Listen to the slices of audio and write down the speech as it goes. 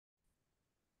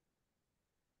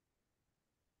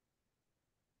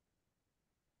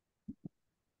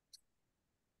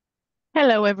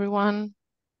Hello, everyone.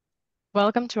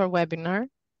 Welcome to our webinar.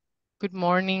 Good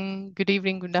morning, good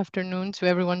evening, good afternoon to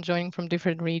everyone joining from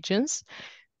different regions.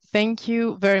 Thank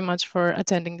you very much for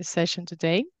attending the session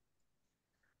today.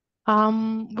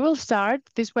 We'll start.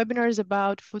 This webinar is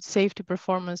about food safety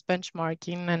performance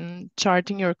benchmarking and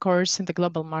charting your course in the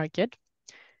global market.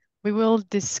 We will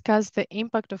discuss the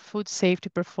impact of food safety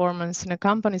performance in a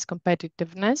company's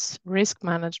competitiveness, risk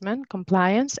management,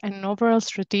 compliance, and overall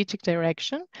strategic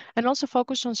direction, and also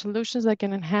focus on solutions that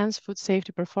can enhance food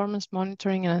safety performance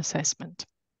monitoring and assessment.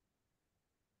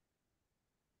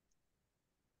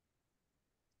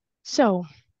 So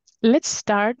let's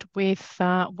start with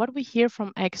what we hear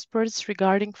from experts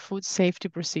regarding food safety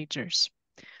procedures.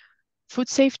 Food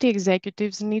safety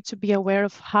executives need to be aware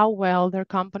of how well their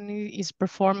company is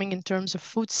performing in terms of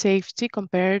food safety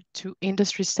compared to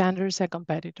industry standards and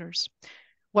competitors.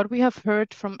 What we have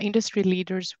heard from industry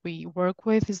leaders we work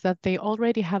with is that they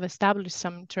already have established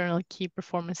some internal key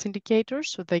performance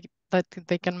indicators so that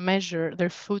they can measure their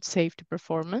food safety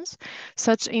performance.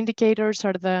 Such indicators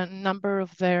are the number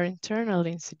of their internal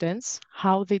incidents.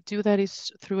 How they do that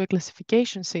is through a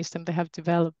classification system they have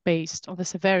developed based on the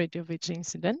severity of each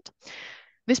incident.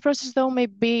 This process, though, may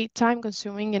be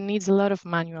time-consuming and needs a lot of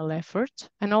manual effort.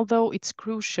 And although it's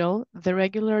crucial, the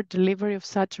regular delivery of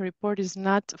such a report is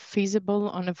not feasible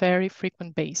on a very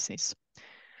frequent basis.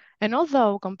 And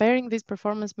although comparing these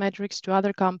performance metrics to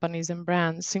other companies and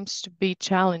brands seems to be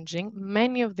challenging,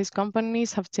 many of these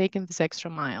companies have taken this extra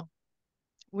mile.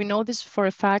 We know this for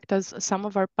a fact as some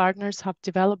of our partners have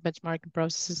developed benchmarking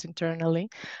processes internally,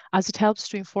 as it helps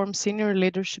to inform senior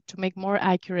leadership to make more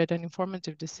accurate and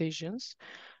informative decisions.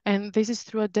 And this is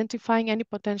through identifying any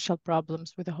potential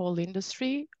problems with the whole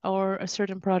industry or a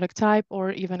certain product type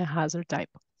or even a hazard type.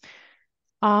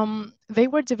 They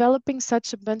were developing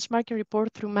such a benchmarking report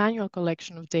through manual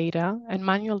collection of data and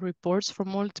manual reports for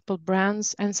multiple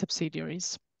brands and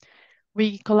subsidiaries.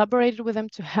 We collaborated with them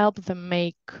to help them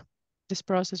make this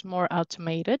process more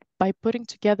automated by putting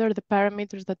together the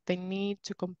parameters that they need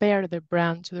to compare their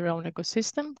brand to their own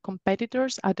ecosystem,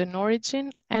 competitors at an origin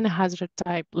and a hazard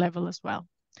type level as well.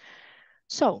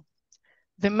 So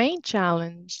the main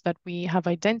challenge that we have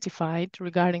identified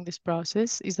regarding this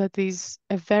process is that it is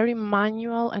a very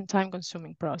manual and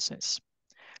time-consuming process.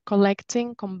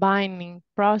 Collecting, combining,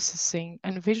 processing,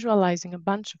 and visualizing a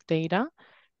bunch of data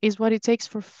is what it takes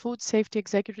for food safety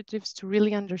executives to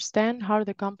really understand how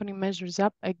the company measures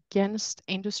up against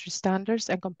industry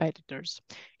standards and competitors.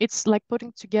 It's like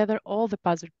putting together all the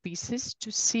puzzle pieces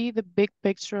to see the big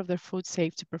picture of their food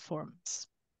safety performance.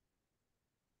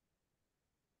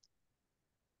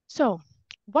 So,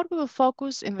 what we will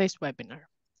focus in this webinar?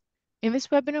 In this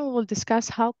webinar, we will discuss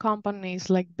how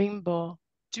companies like Bimbo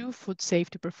do food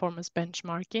safety performance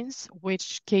benchmarkings,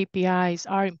 which KPIs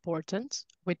are important,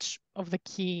 which of the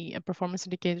key performance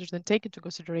indicators then take into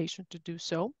consideration to do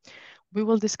so. We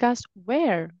will discuss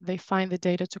where they find the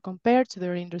data to compare to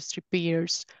their industry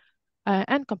peers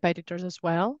and competitors as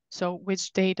well. So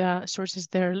which data sources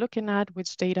they're looking at,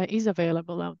 which data is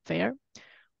available out there.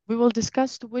 We will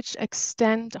discuss to which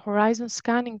extent horizon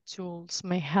scanning tools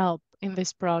may help in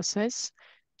this process.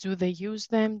 Do they use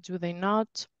them? Do they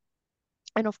not?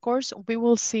 And of course, we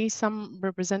will see some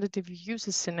representative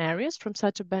uses scenarios from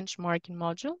such a benchmarking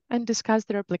module and discuss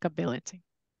their applicability.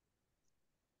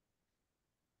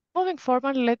 Moving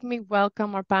forward, let me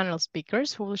welcome our panel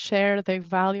speakers who will share their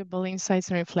valuable insights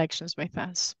and reflections with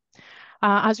us.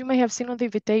 As you may have seen on the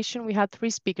invitation, we had 3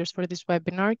 speakers for this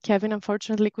webinar. Kevin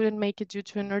unfortunately couldn't make it due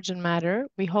to an urgent matter.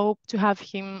 We hope to have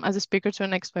him as a speaker to our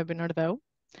next webinar though.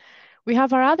 We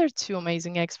have our other 2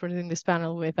 amazing experts in this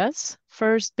panel with us.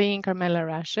 First being Carmella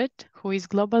Rashed, who is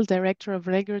Global Director of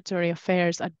Regulatory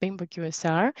Affairs at Bimbo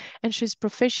QSR, and she's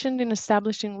proficient in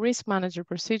establishing risk manager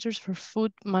procedures for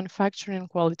food manufacturing and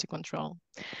quality control.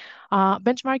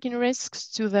 Benchmarking risks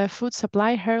to the food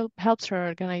supply helps her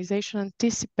organization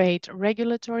anticipate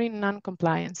regulatory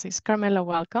non-compliances. Carmella,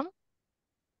 welcome.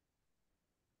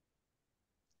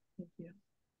 Thank you.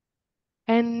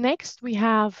 And next we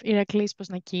have Iraklis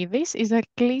Posnakidis.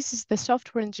 Iraklis is the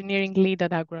software engineering lead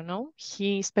at Agroknow.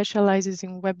 He specializes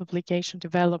in web application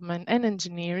development and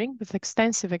engineering with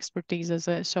extensive expertise as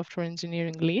a software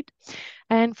engineering lead.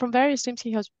 And from various teams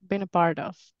he has been a part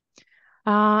of.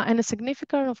 And a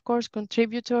significant, of course,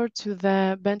 contributor to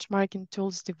the benchmarking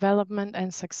tools development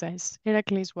and success.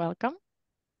 Iraklis, welcome.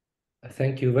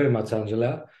 Thank you very much,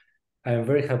 Angela. I am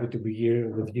very happy to be here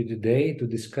with you today to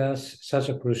discuss such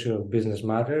a crucial business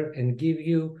matter and give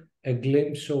you a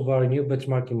glimpse of our new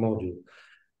benchmarking module.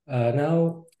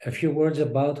 Now, a few words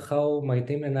about how my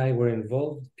team and I were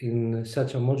involved in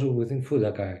such a module within Food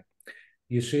Akai.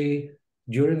 You see,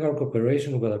 During our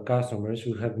cooperation with our customers,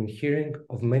 we have been hearing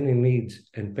of many needs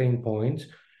and pain points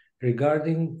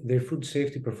regarding their food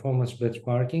safety performance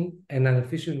benchmarking and an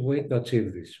efficient way to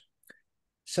achieve this.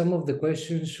 Some of the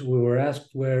questions we were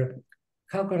asked were,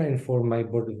 how can I inform my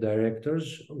board of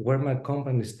directors where my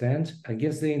company stands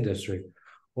against the industry?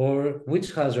 Or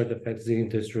which hazard affects the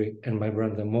industry and my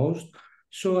brand the most,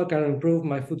 so I can improve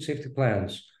my food safety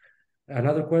plans?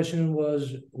 Another question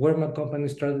was where my company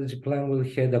strategy plan will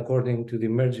head according to the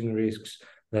emerging risks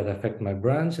that affect my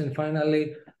brands. And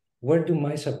finally, where do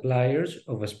my suppliers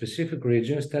of a specific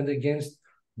region stand against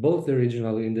both the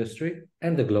regional industry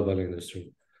and the global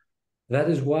industry? That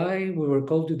is why we were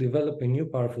called to develop a new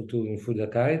powerful tool in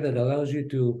Food.ai that allows you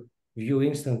to view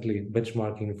instantly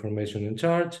benchmarking information and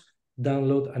charts,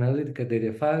 download analytical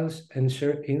data files, and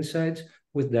share insights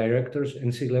with directors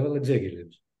and C-level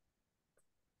executives.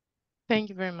 Thank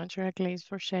you very much, Iraklis,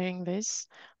 for sharing this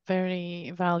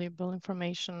very valuable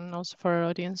information also for our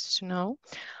audience to know.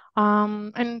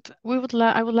 And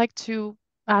I would like to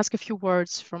ask a few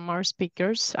words from our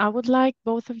speakers. I would like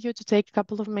both of you to take a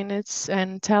couple of minutes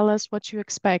and tell us what you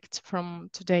expect from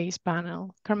today's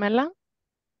panel. Carmella?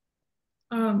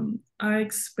 I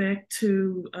expect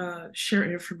to share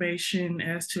information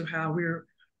as to how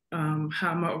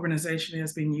how my organization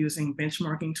has been using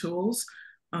benchmarking tools.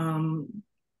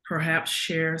 Perhaps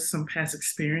share some past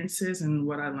experiences and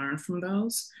what I learned from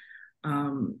those.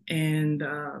 And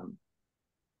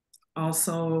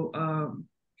also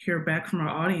hear back from our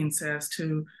audience as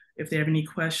to if they have any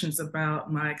questions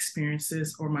about my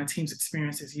experiences or my team's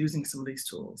experiences using some of these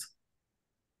tools.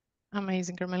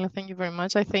 Amazing, Carmella. Thank you very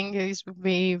much. I think this would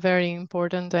be very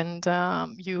important, and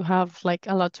you have like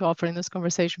a lot to offer in this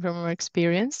conversation from your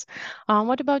experience.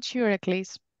 What about you,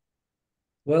 Iraklis?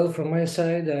 Well, from my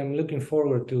side, I'm looking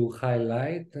forward to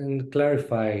highlight and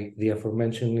clarify the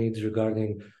aforementioned needs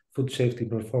regarding food safety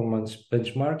performance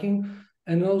benchmarking,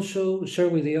 and also share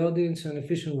with the audience an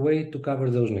efficient way to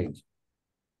cover those needs.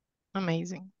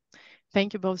 Amazing.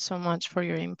 Thank you both so much for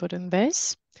your input in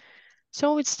this.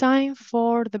 So it's time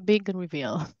for the big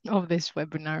reveal of this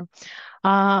webinar.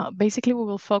 Basically, we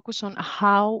will focus on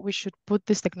how we should put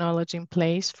this technology in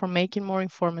place for making more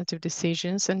informative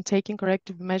decisions and taking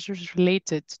corrective measures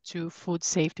related to food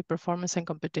safety, performance, and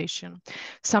competition.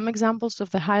 Some examples of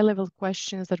the high-level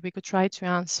questions that we could try to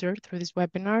answer through these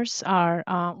webinars are,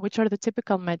 which are the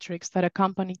typical metrics that a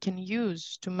company can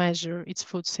use to measure its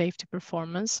food safety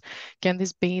performance? Can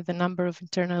this be the number of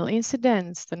internal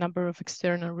incidents, the number of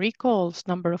external recalls,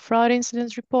 number of fraud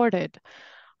incidents reported?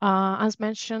 As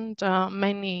mentioned,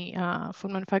 many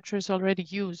food manufacturers already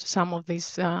use some of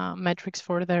these metrics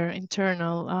for their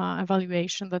internal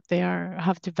evaluation that they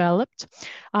have developed.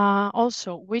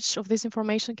 Also, which of this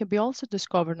information can be also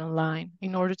discovered online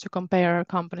in order to compare a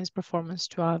company's performance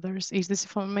to others? Is this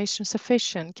information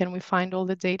sufficient? Can we find all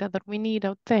the data that we need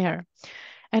out there?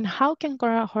 And how can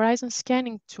horizon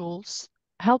scanning tools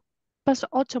help us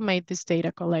automate this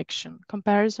data collection,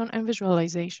 comparison, and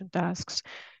visualization tasks?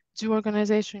 Do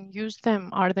organizations use them?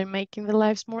 Are they making their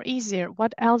lives more easier?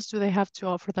 What else do they have to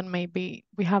offer that maybe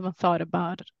we haven't thought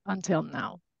about until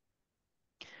now?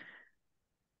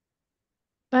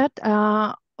 But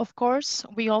of course,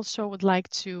 we also would like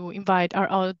to invite our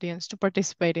audience to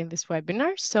participate in this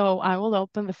webinar. So I will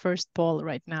open the first poll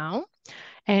right now.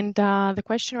 And the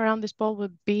question around this poll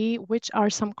would be, which are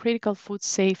some critical food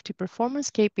safety performance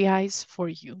KPIs for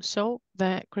you? So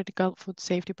the critical food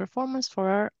safety performance for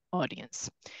our audience.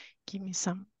 Give me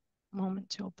some moment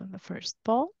to open the first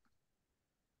poll.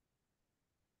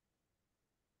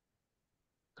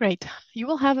 Great. You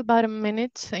will have about a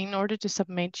minute in order to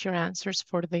submit your answers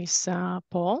for this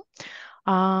poll.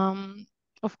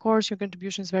 Of course, your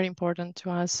contribution is very important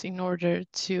to us in order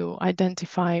to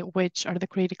identify which are the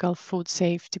critical food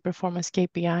safety performance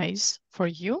KPIs for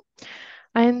you.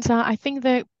 And I think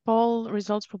the poll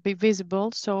results will be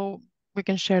visible, so we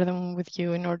can share them with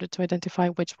you in order to identify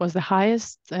which was the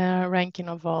highest ranking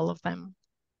of all of them.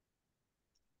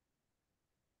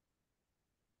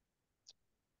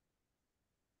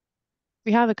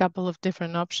 We have a couple of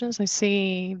different options. I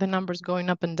see the numbers going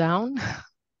up and down.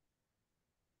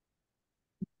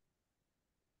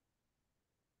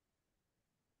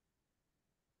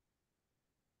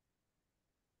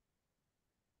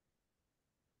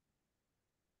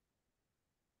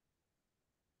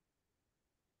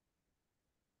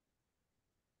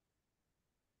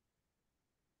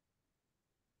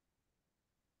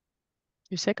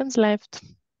 Few seconds left.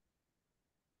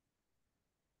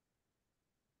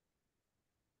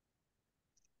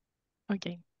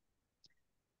 Okay.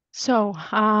 So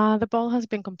the poll has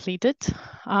been completed.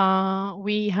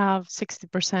 We have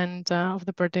 60% of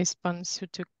the participants who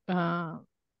took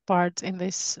part in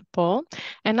this poll.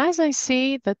 And as I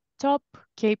see, the top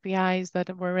KPIs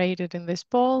that were rated in this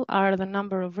poll are the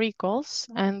number of recalls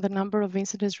and the number of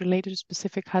incidents related to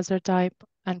specific hazard type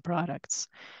and products.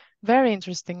 Very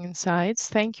interesting insights.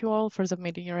 Thank you all for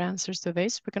submitting your answers to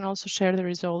this. We can also share the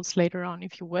results later on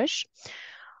if you wish.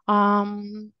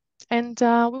 And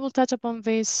we will touch upon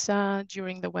this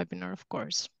during the webinar, of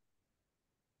course.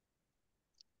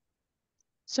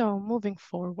 So moving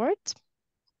forward.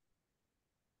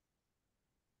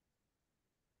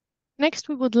 Next,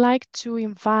 we would like to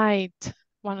invite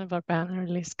one of our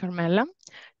panelists, Carmella,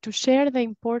 to share the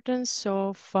importance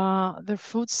of their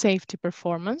food safety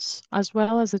performance, as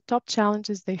well as the top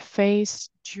challenges they face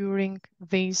during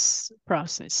this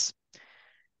process.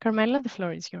 Carmella, the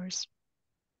floor is yours.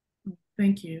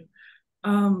 Thank you.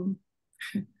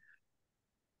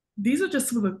 These are just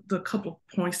some of the couple of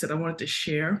points that I wanted to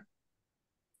share.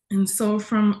 And so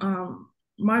from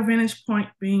my vantage point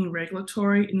being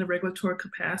regulatory, in the regulatory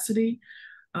capacity,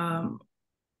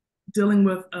 dealing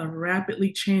with a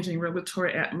rapidly changing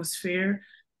regulatory atmosphere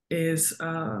is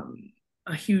a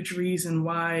huge reason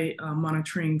why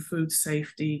monitoring food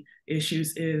safety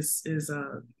issues is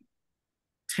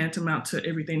tantamount to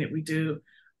everything that we do,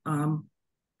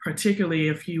 particularly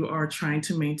if you are trying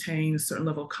to maintain a certain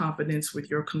level of confidence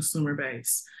with your consumer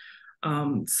base.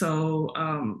 I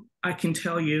can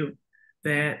tell you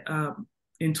that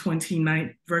in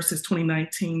 2019 versus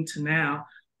 2019 to now,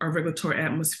 our regulatory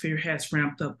atmosphere has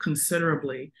ramped up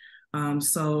considerably. Having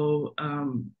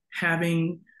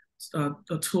a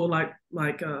tool like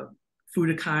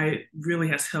Ferhati really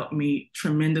has helped me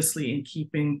tremendously in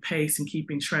keeping pace and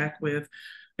keeping track with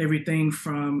everything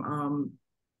from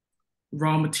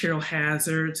raw material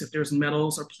hazards, if there's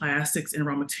metals or plastics in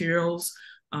raw materials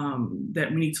that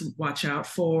we need to watch out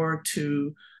for,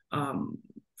 to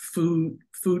food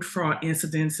fraud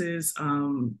incidences,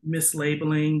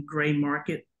 mislabeling, gray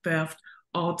market theft,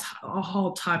 all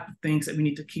type of things that we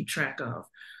need to keep track of.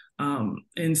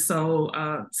 Since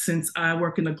I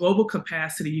work in a global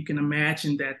capacity, you can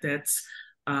imagine that that's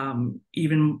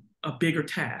even a bigger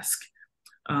task.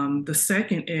 The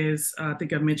second is, I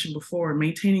think I mentioned before,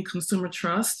 maintaining consumer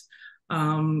trust.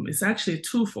 It's actually a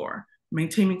tool for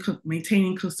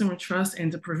maintaining consumer trust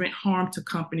and to prevent harm to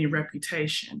company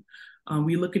reputation.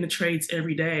 We look in the trades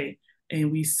every day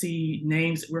and we see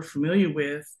names that we're familiar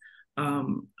with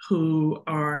who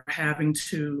are having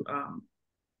to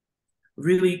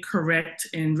really correct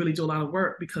and really do a lot of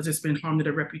work because it's been harm to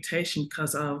their reputation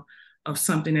because of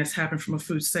something that's happened from a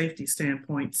food safety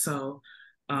standpoint. So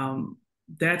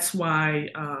that's why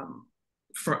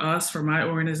for us, for my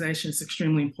organization, it's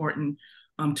extremely important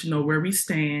to know where we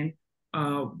stand,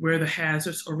 where the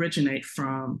hazards originate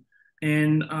from,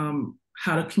 and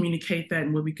how to communicate that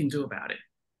and what we can do about it.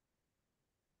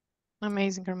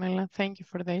 Amazing, Carmella. Thank you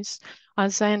for this.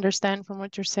 As I understand from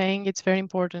what you're saying, it's very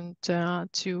important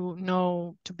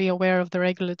to be aware of the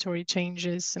regulatory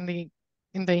changes in the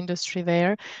industry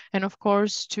there, and of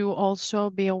course to also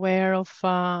be aware of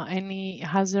any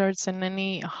hazards and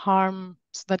any harms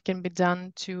that can be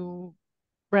done to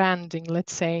branding,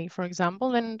 let's say, for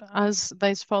example, and as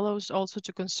this follows also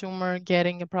to consumer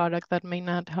getting a product that may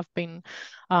not have been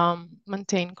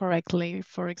maintained correctly,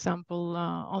 for example,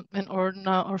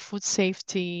 or food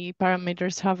safety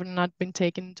parameters have not been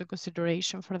taken into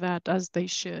consideration for that as they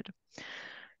should.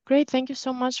 Great, thank you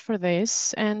so much for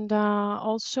this. And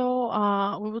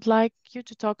also, we would like you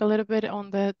to talk a little bit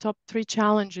on the top 3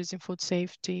 challenges in food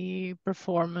safety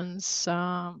performance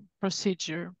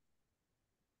procedure.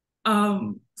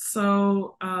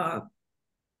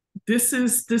 This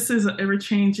is an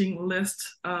ever-changing list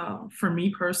for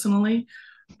me personally,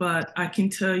 but I can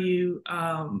tell you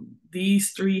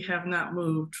these 3 have not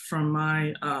moved from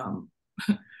my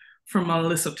from my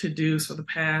list of to-dos for the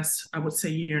past, I would say,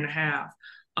 year and a half.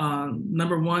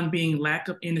 Number 1 being lack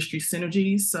of industry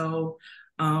synergies. So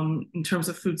in terms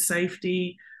of food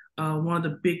safety, one of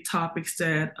the big topics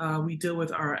that we deal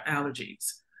with are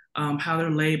allergies. How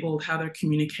they're labeled, how they're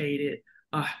communicated,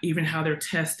 even how they're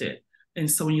tested. And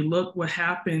so when you look what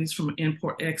happens from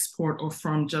import, export, or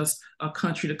from just a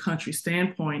country to country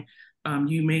standpoint,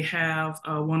 you may have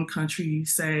one country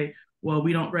say, well,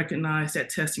 we don't recognize that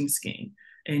testing scheme.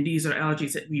 And these are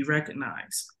allergies that we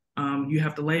recognize. You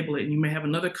have to label it. And you may have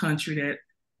another country that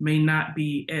may not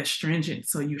be as stringent.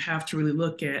 So you have to really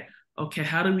look at, okay,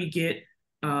 how do we get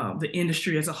the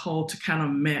industry as a whole to kind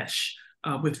of mesh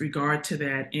with regard to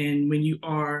that? And when you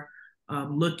are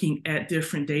looking at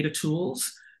different data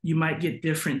tools, you might get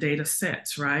different data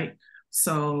sets, right?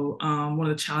 So one of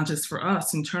the challenges for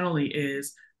us internally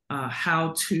is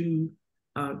how to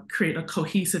create a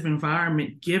cohesive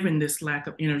environment given this lack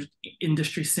of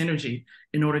industry synergy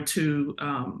in order to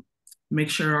make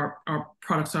sure our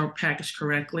products are packaged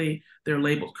correctly, they're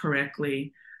labeled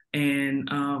correctly, and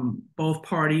both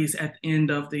parties at the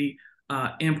end of the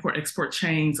import-export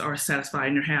chains are satisfied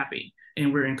and they're happy,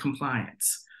 and we're in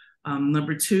compliance.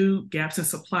 Number two, gaps in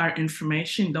supplier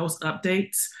information, those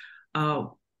updates.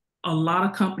 A lot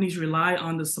of companies rely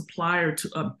on the supplier to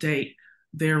update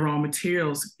their raw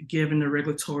materials given the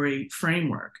regulatory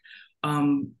framework.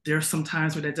 There are some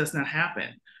times where that does not happen.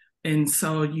 And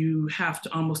so you have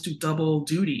to almost do double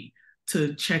duty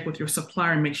to check with your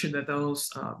supplier and make sure that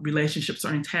those relationships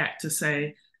are intact to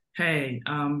say, hey,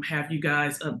 have you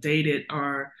guys updated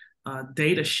our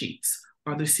data sheets?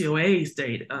 Are the COAs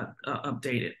data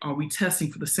updated? Are we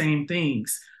testing for the same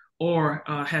things? Or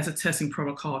has a testing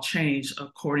protocol changed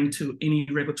according to any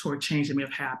regulatory change that may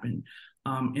have happened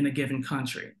in a given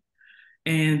country?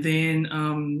 And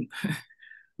then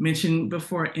mentioned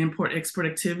before, import-export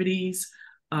activities,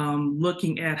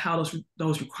 looking at how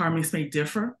those requirements may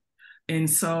differ. And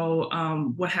so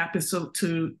what happens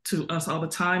to us all the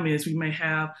time is we may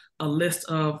have a list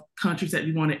of countries that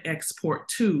we want to export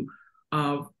to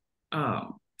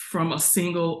from a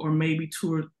single or maybe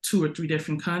two or three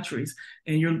different countries.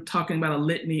 And you're talking about a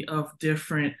litany of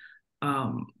different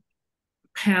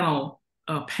panels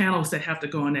that have to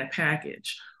go in that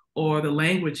package, or the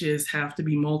languages have to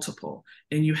be multiple,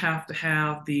 and you have to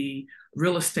have the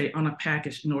real estate on a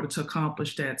package in order to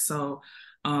accomplish that. So,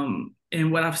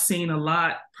 and what I've seen a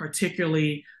lot,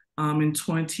 particularly in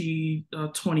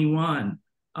 2021,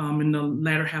 in the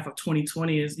latter half of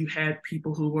 2020, is you had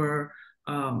people who were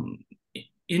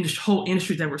whole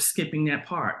industries that were skipping that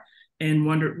part and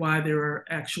wondered why they were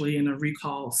actually in a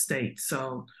recall state.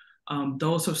 So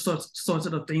those are sorts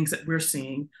of the things that we're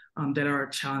seeing that are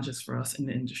challenges for us in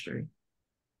the industry.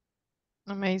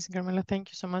 Amazing, Carmella. Thank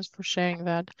you so much for sharing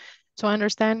that. So I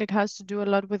understand it has to do a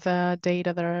lot with the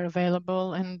data that are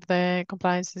available and the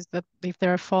compliances that if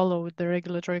they're followed, the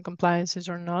regulatory compliances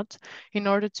or not, in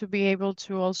order to be able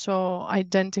to also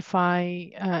identify,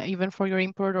 even for your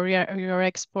import or your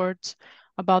export,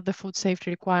 about the food safety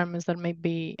requirements that may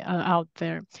be out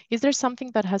there. Is there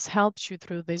something that has helped you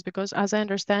through this? Because as I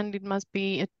understand,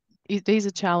 it is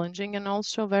a challenging and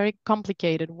also very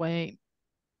complicated way,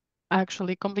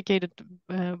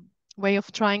 way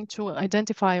of trying to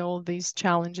identify all these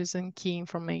challenges and key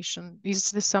information.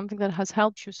 Is this something that has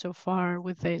helped you so far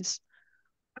with this?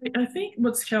 I think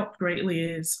what's helped greatly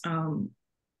is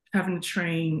having to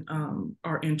train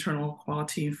our internal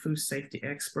quality and food safety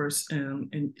experts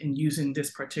in using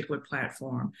this particular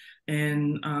platform.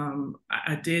 And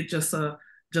I did just a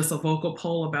vocal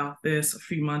poll about this a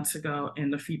few months ago,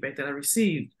 and the feedback that I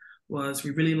received was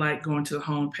we really like going to the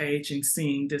homepage and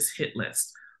seeing this hit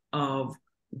list of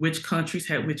which countries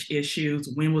had which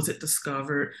issues, when was it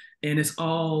discovered, and it's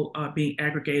all being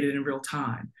aggregated in real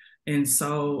time. And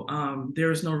so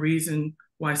there's no reason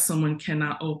why someone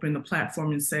cannot open the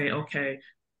platform and say, okay,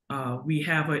 we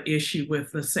have an issue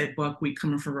with, let's say, buckwheat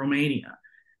coming from Romania.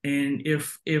 And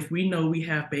if we know we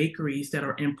have bakeries that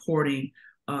are importing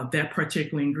that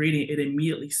particular ingredient, it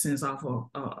immediately sends off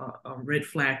a red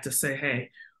flag to say, hey,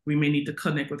 we may need to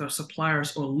connect with our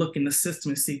suppliers or look in the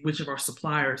system and see which of our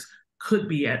suppliers could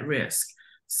be at risk.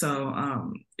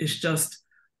 So it's just,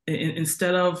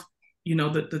 instead of,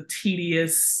 the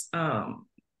tedious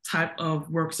type of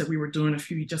works that we were doing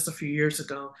just a few years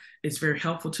ago, it's very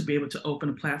helpful to be able to open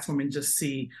a platform and just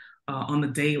see on the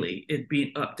daily it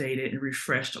being updated and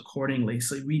refreshed accordingly,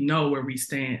 so we know where we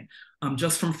stand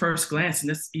just from first glance, and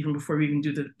that's even before we even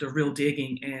do the real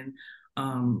digging and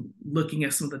looking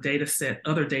at some of the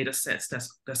other data sets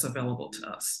that's available to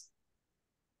us.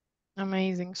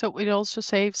 Amazing. So it also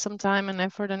saves some time and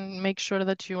effort and make sure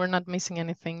that you are not missing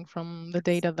anything from the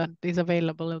data that is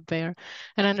available out there.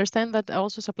 And I understand that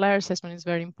also supplier assessment is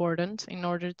very important in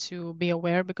order to be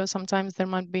aware, because sometimes there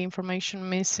might be information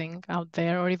missing out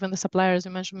there, or even the suppliers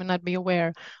you mentioned may not be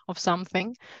aware of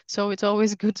something. So it's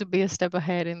always good to be a step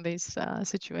ahead in these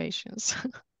situations.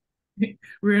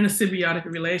 We're in a symbiotic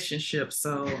relationship,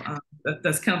 so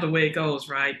that's kind of the way it goes,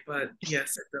 right? But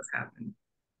yes, it does happen.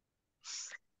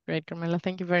 Great, Carmella.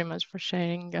 Thank you very much for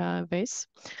sharing this.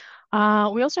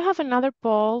 We also have another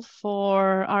poll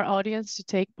for our audience to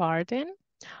take part in.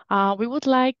 We would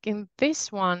like in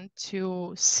this one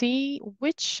to see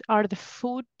which are the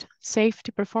food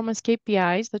safety performance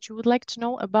KPIs that you would like to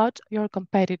know about your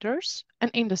competitors and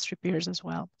industry peers as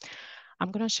well.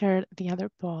 I'm going to share the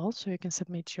other poll so you can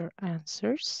submit your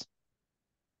answers.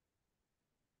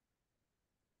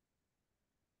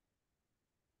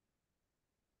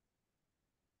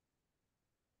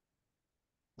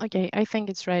 Okay, I think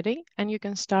it's ready, and you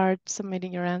can start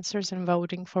submitting your answers and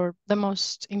voting for the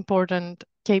most important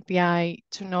KPI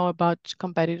to know about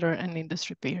competitor and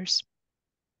industry peers.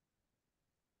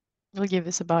 We'll give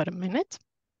this about a minute.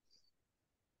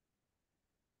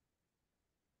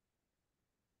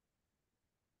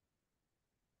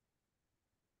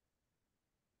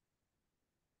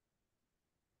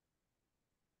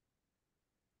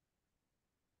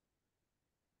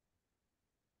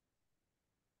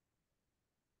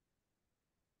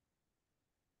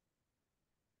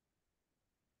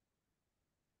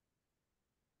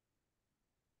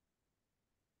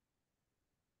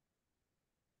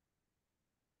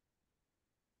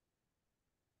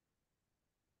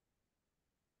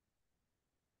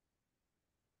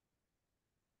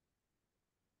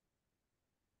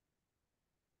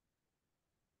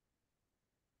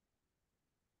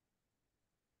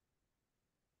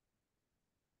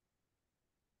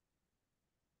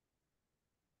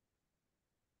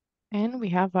 And we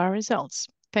have our results.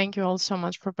 Thank you all so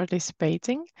much for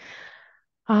participating.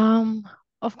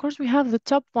 Of course, we have the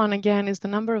top one again is the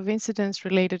number of incidents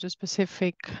related to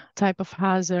specific type of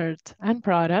hazard and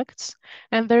products.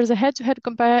 And there's a head-to-head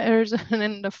comparison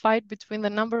and a fight between the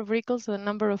number of recalls and the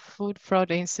number of food fraud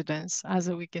incidents, as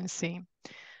we can see.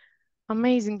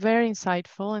 Amazing, very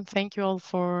insightful, and thank you all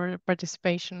for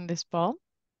participation in this poll.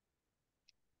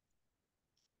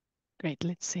 Great,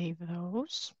 let's save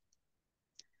those.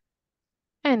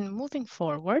 And moving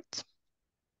forward,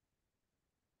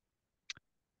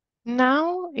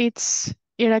 now it's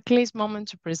Iraklis' moment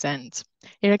to present.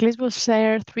 Iraklis will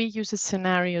share 3 usage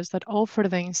scenarios that offer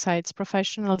the insights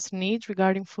professionals need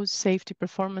regarding food safety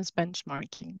performance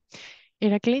benchmarking.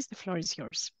 Iraklis, the floor is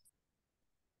yours.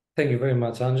 Thank you very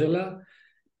much, Angela.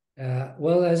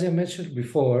 Well, as I mentioned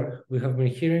before, we have been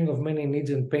hearing of many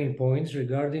needs and pain points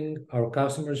regarding our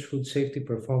customers' food safety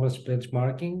performance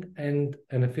benchmarking and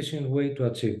an efficient way to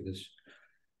achieve this.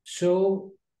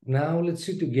 So now let's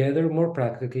see together more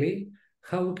practically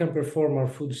how we can perform our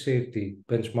food safety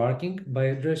benchmarking by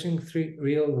addressing 3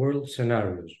 real-world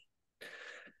scenarios.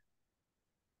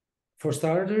 For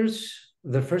starters,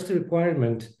 the first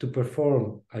requirement to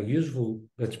perform a useful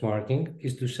benchmarking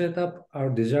is to set up our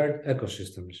desired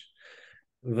ecosystems.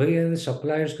 Via the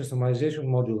supplier's customization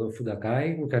module of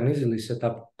Food.ai, we can easily set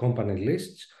up company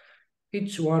lists.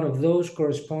 Each one of those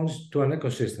corresponds to an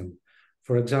ecosystem.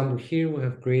 For example, here we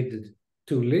have created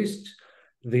 2 lists.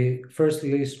 The first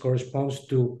list corresponds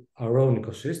to our own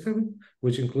ecosystem,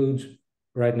 which includes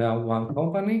right now 1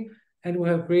 company, and we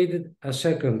have created a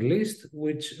second list,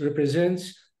 which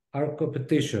represents our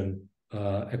competition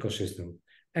ecosystem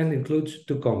and includes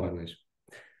 2 companies.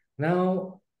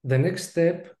 Now, the next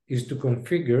step is to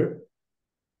configure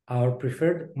our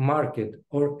preferred market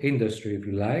or industry, if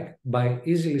you like, by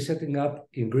easily setting up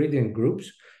ingredient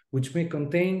groups, which may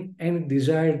contain any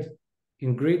desired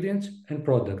ingredients and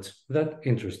products that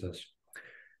interest us.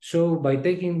 So by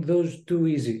taking those 2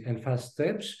 easy and fast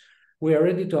steps, we are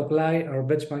ready to apply our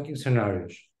benchmarking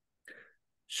scenarios.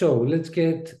 So let's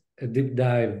get a deep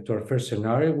dive to our first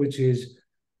scenario, which is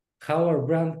how our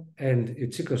brand and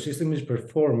its ecosystem is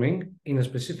performing in a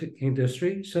specific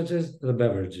industry, such as the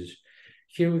beverages.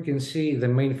 Here we can see the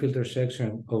main filter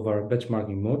section of our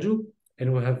benchmarking module,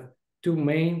 and we have 2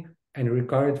 main and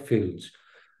required fields.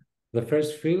 The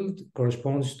first field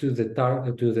corresponds to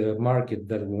the market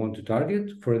that we want to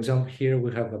target. For example, here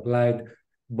we have applied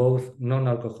both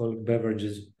non-alcoholic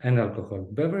beverages and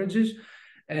alcoholic beverages.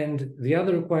 And the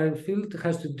other required field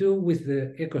has to do with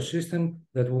the ecosystem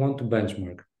that we want to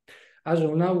benchmark. As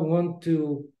of now, we want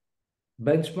to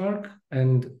benchmark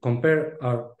and compare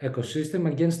our ecosystem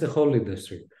against the whole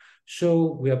industry.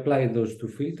 So we apply those 2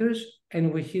 filters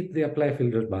and we hit the apply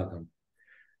filters button.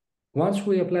 Once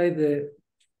we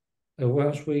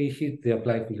hit the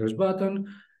apply filters button,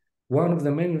 one of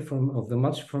the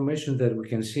much information that we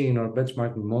can see in our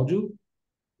benchmarking module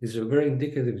is a very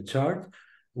indicative chart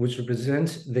which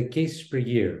represents the cases per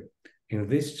year. In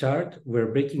this chart,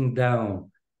 we're breaking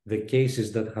down the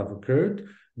cases that have occurred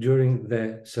during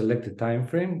the selected time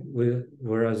frame,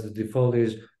 whereas the default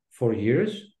is 4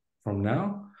 years from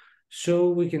now.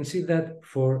 So we can see that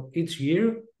for each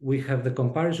year, we have the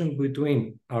comparison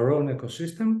between our own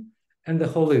ecosystem and the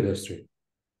whole industry.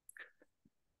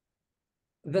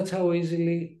 That's how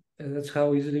easily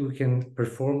we can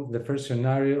perform the first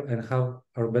scenario and have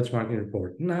our benchmarking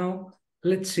report. Now,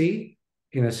 let's see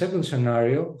in a second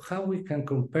scenario how we can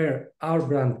compare our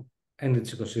brand and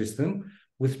its ecosystem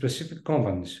with specific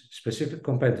companies, specific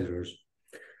competitors.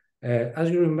 As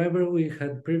you remember, we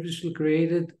had previously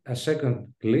created a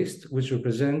second list which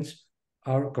represents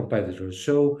our competitors.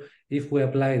 So if we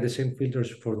apply the same filters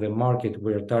for the market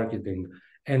we're targeting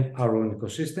and our own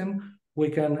ecosystem, we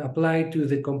can apply to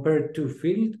the compared to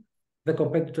field the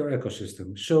competitor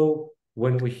ecosystem. So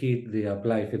when we hit the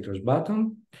apply filters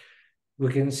button,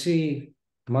 we can see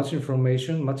much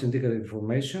information, much indicative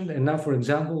information. And now, for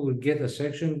example, we get a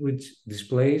section which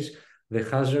displays the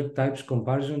hazard types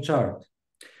comparison chart.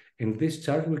 In this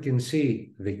chart, we can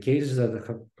see the cases that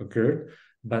have occurred,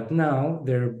 but now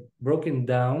they're broken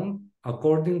down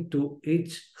according to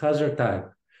each hazard type.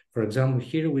 For example,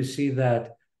 here we see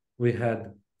that we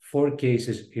had 4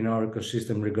 cases in our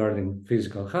ecosystem regarding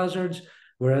physical hazards,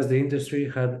 whereas the industry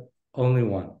had only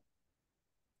 1.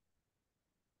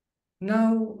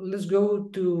 Now, let's go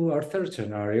to our third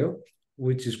scenario,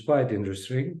 which is quite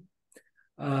interesting.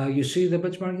 You see, the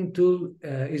benchmarking tool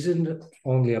isn't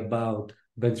only about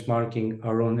benchmarking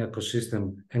our own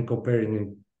ecosystem and comparing it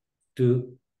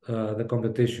to the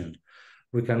competition.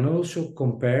 We can also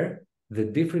compare the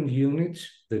different units,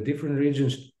 the different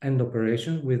regions and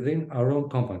operations within our own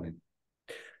company.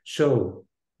 So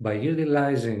by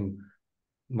utilizing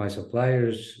my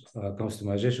supplier's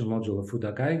customization module of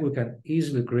FoodAkai, we can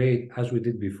easily create, as we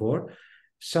did before,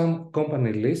 some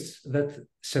company lists that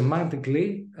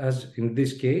semantically, as in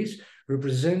this case,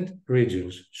 represent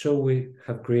regions. So we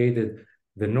have created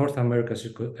the North America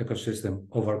ecosystem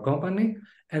of our company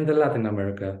and the Latin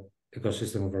America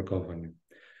ecosystem of our company.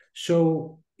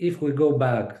 So if we go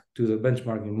back to the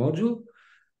benchmarking module,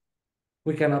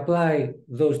 we can apply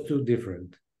those 2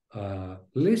 different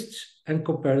lists and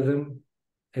compare them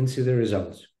and see the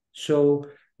results. So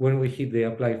when we hit the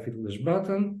apply filters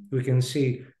button, we can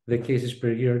see the cases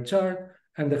per year chart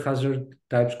and the hazard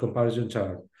types comparison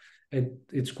chart.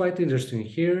 It's quite interesting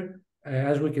here,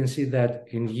 as we can see that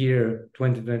in year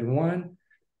 2021,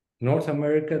 North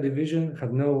America division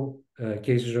had no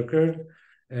cases occurred,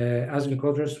 as in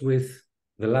contrast with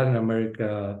the Latin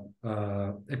America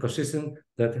ecosystem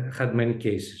that had many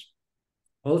cases.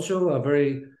 Also, a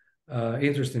very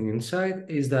interesting insight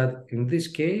is that in this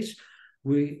case,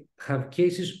 we have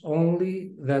cases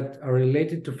only that are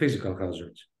related to physical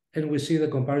hazards, and we see the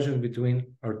comparison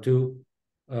between our 2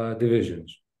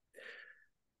 divisions.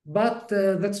 But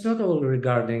that's not all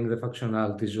regarding the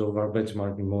functionalities of our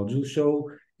benchmarking module. So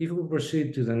if we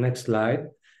proceed to the next slide,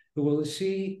 we will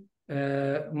see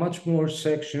much more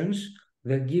sections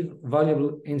that give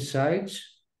valuable insights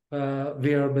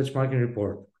via our benchmarking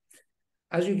report.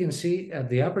 As you can see at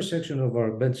the upper section of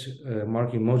our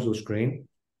benchmarking module screen,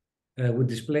 we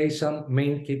display some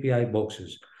main KPI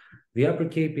boxes. The upper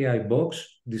KPI box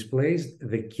displays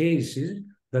the cases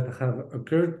that have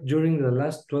occurred during the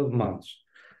last 12 months.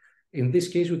 In this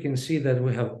case, we can see that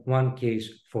we have 1 case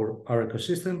for our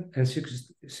ecosystem and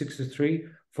 63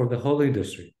 for the whole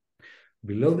industry.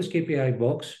 Below this KPI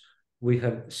box, we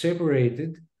have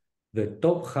separated the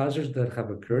top hazards that have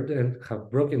occurred and have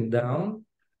broken down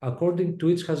according to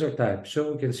its hazard type.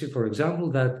 So we can see, for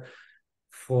example, that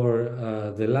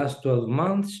for the last 12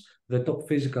 months, the top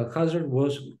physical hazard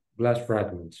was glass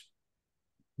fragments.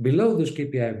 Below those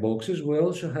KPI boxes, we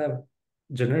also have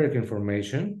generic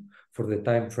information for the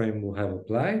time frame we have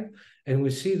applied, and we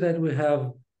see that we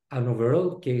have an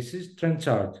overall cases trend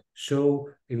chart. So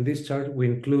in this chart, we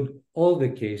include all the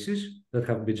cases that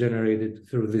have been generated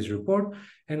through this report,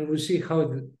 and we see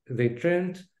how they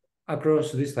trend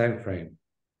across this time frame.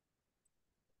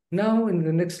 Now, in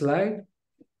the next slide,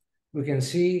 we can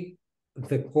see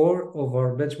the core of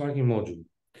our benchmarking module.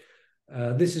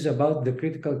 This is about the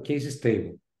critical cases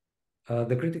table.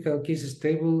 The critical cases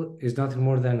table is nothing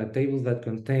more than a table that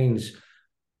contains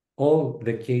all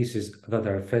the cases that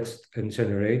are fetched and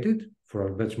generated for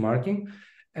our benchmarking,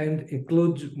 and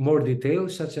includes more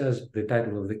details such as the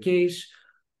title of the case,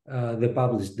 the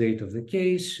published date of the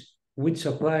case, which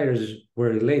suppliers were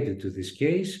related to this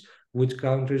case, which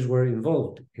countries were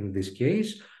involved in this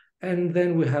case, and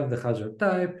then we have the hazard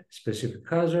type, specific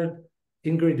hazard,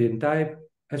 ingredient type,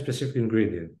 and specific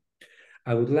ingredient.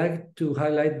 I would like to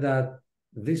highlight that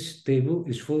this table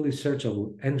is fully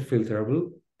searchable and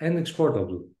filterable and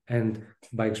exportable. And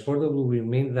by exportable, we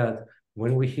mean that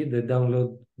when we hit the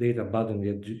download data button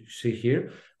that you see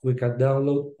here, we can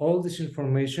download all this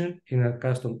information in a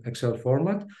custom Excel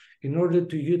format in order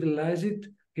to utilize it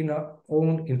in our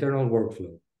own internal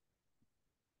workflow.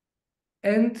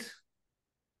 And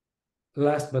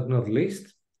last but not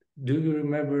least, do you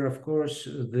remember, of course,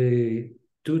 the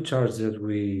 2 charts that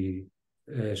we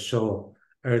saw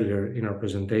earlier in our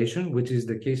presentation, which is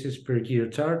the cases per year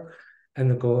chart and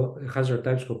the hazard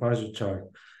types comparison chart.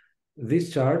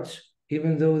 These charts,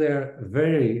 even though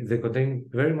they contain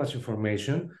very much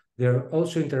information, they're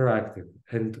also interactive.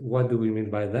 And what do we mean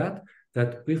by that?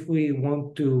 that if we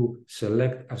want to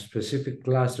select a specific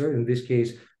cluster, in this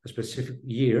case, a specific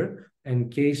year, in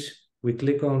case we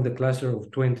click on the cluster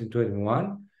of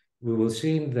 2021, we will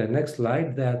see in the next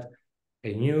slide that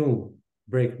a new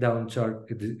breakdown chart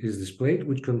is displayed,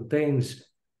 which contains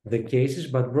the cases,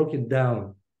 but broke it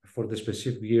down for the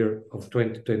specific year of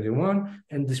 2021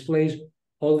 and displays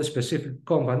all the specific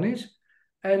companies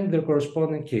and their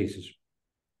corresponding cases.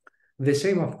 The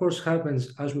same, of course,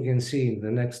 happens, as we can see in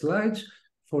the next slides,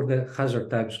 for the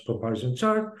hazard types comparison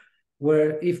chart,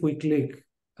 where if we click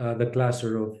the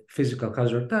cluster of physical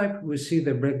hazard type, we see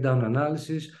the breakdown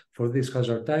analysis for this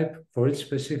hazard type for each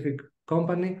specific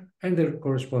company and their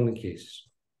corresponding cases.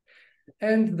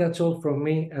 And that's all from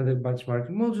me and the benchmarking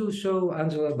module. So,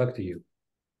 Angela, back to you.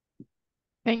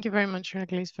 Thank you very much,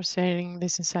 Iraklis, for sharing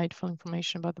this insightful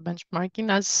information about the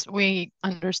benchmarking. As we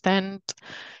understand,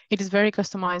 it is very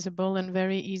customizable and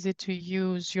very easy to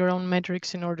use your own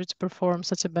metrics in order to perform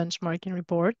such a benchmarking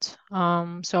report.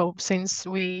 So since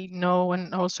we know,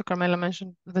 and also Carmella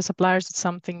mentioned, the suppliers is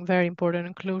something very important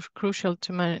and crucial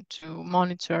to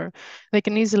monitor, they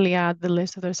can easily add the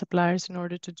list of their suppliers in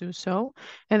order to do so.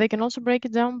 And they can also break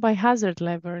it down by hazard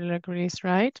level, Iraklis,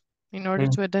 right? In order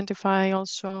to identify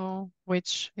also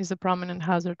which is the prominent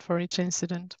hazard for each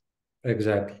incident.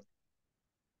 Exactly.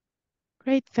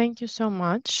 Great, thank you so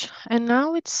much. And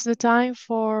now it's the time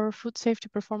for food safety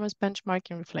performance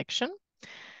benchmarking reflection,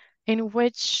 in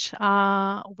which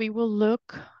we will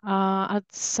look at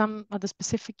the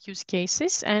specific use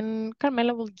cases, and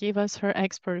Carmella will give us her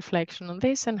expert reflection on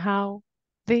this and how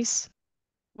this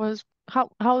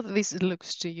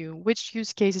looks to you, which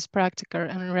use case is practical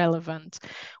and relevant,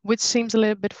 which seems a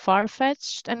little bit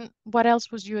far-fetched, and what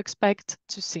else would you expect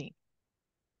to see?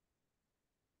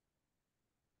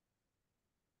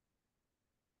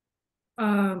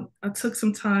 I took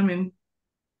some time and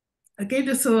I gave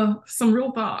this some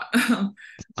real thought.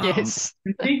 Yes.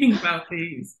 Thinking about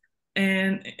these.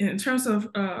 And in terms of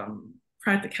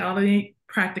practicality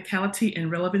and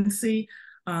relevancy,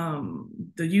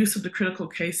 the use of the critical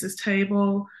cases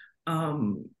table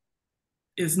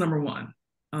is number one,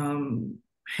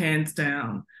 hands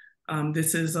down.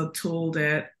 This is a tool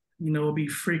that will be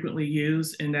frequently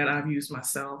used and that I've used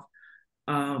myself.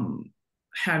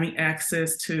 Having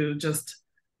access to just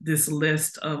this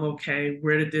list of, okay,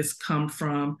 where did this come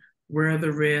from? Where are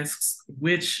the risks?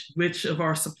 Which of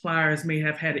our suppliers may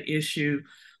have had an issue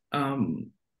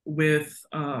with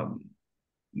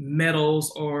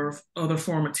metals or other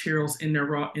foreign materials in their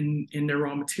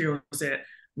raw materials that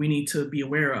we need to be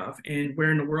aware of, and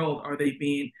where in the world are they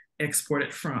being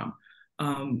exported from?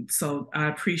 So I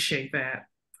appreciate that.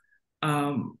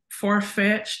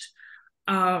 Far-fetched.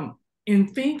 In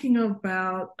thinking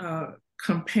about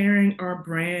comparing our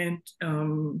brand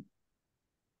and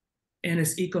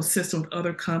its ecosystem with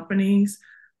other companies,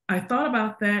 I thought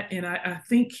about that, and I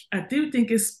do think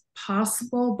it's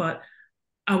possible, but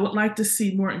I would like to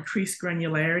see more increased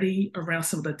granularity around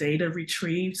some of the data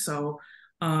retrieved. So,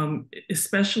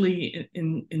 especially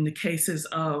in the cases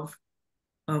of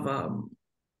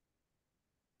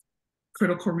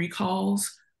critical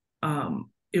recalls,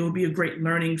 it would be a great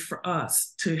learning for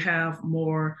us to have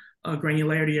more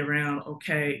granularity around,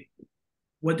 okay,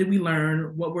 what did we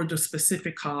learn? What were the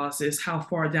specific causes? How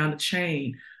far down the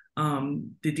chain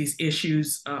did these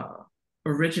issues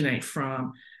originate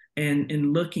from?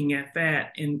 And looking at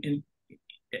that, and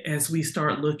as we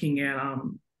start looking at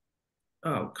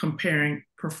comparing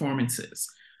performances,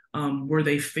 were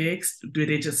they fixed? Did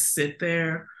they just sit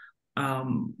there?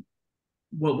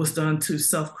 What was done to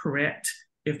self-correct?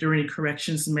 If there are any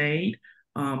corrections made,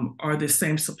 are the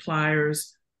same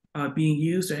suppliers being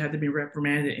used or have they been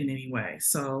reprimanded in any way?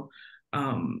 So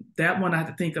that one I have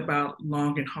to think about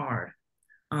long and hard.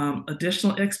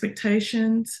 Additional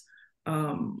expectations,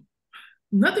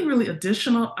 nothing really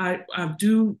additional. I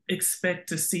do expect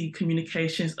to see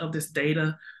communications of this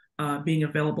data being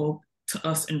available to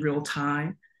us in real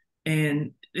time.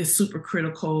 And it's super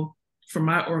critical for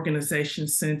my organization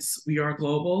since we are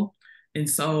global. And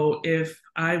so if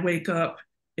I wake up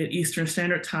at Eastern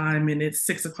Standard Time and it's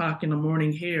 6 o'clock in the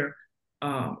morning here,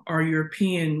 my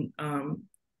European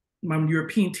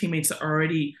teammates are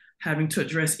already having to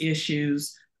address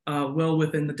issues well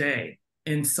within the day.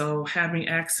 And so having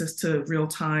access to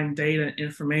real-time data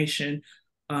information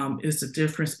is the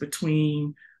difference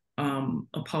between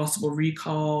a possible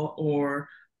recall or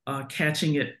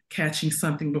catching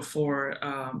something before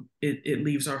it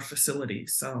leaves our facility.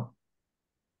 So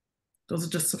those are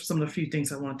just some of the few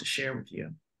things I wanted to share with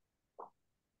you.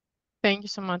 Thank you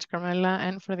so much, Carmella,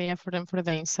 and for the effort and for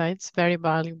the insights. Very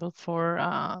valuable for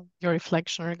your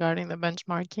reflection regarding the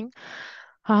benchmarking.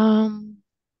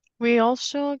 We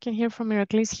also can hear from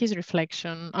Iraklis his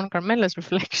reflection on Carmella's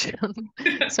reflection.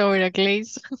 So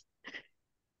Iraklis.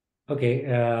 Okay,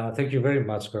 thank you very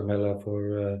much, Carmella,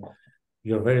 for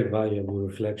your very valuable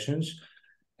reflections.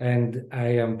 And I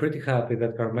am pretty happy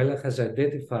that Carmella has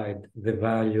identified the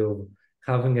value of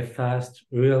having a fast,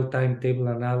 real-time table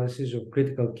analysis of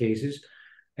critical cases.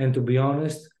 And to be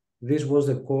honest, this was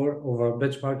the core of our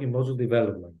benchmarking module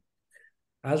development.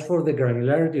 As for the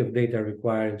granularity of data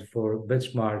required for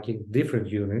benchmarking different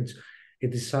units,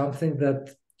 it is something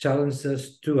that challenged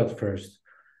us too at first.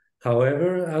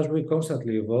 However, as we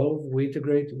constantly evolve, we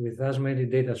integrate with as many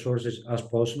data sources as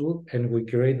possible and we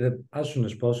curate them as soon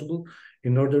as possible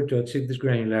in order to achieve this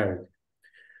granularity.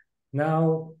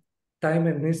 Now, time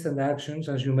and instant actions,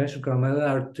 as you mentioned, Carmela,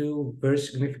 are two very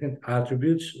significant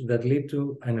attributes that lead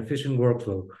to an efficient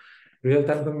workflow.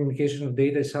 Real-time communication of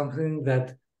data is something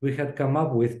that we had come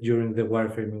up with during the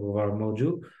wireframing of our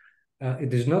module.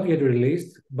 It is not yet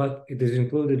released, but it is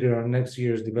included in our next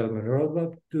year's development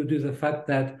roadmap due to the fact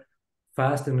that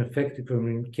fast and effective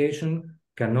communication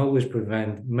can always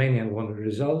prevent many unwanted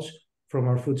results from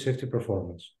our food safety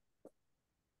performance.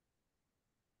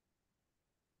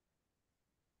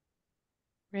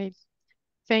 Great.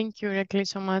 Thank you, Iraklis,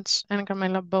 so much, and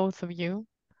Carmella, both of you.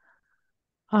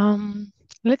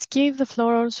 Let's give the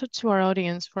floor also to our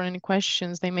audience for any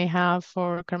questions they may have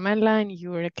for Carmella and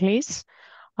you, Iraklis.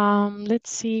 Let's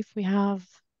see if we have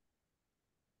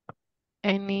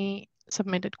any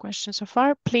submitted questions so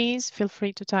far. Please feel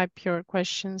free to type your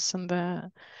questions in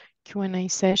the Q&A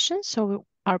session so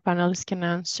our panelists can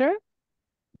answer.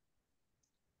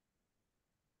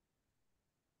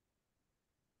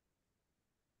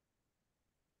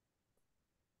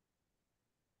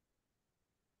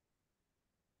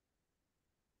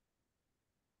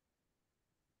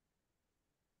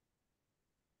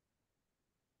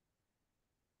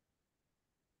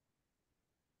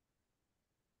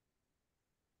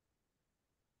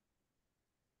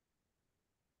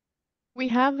 We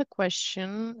have a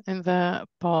question in the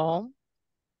poll.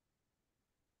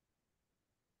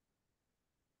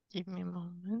 Give me a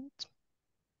moment.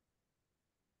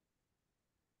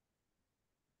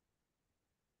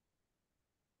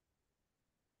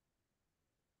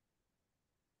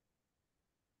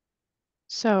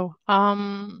 So,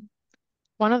 one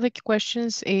of the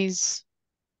questions is,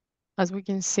 as we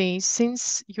can see,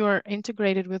 since you're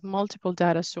integrated with multiple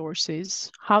data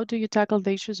sources, how do you tackle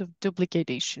the issues of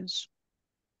duplicate issues?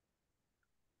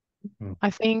 I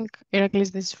think,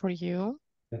 Iraklis, this is for you.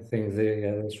 I think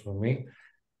that's for me.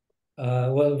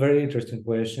 Well, very interesting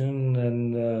question,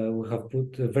 and we have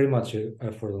put very much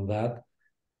effort on that.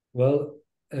 Well,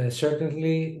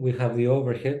 certainly we have the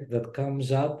overhead that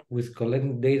comes up with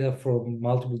collecting data from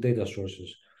multiple data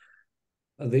sources.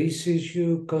 This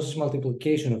issue causes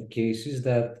multiplication of cases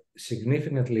that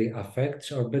significantly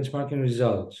affects our benchmarking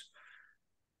results.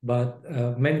 But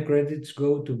many credits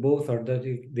go to both our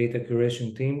data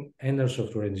curation team and our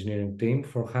software engineering team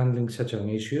for handling such an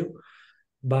issue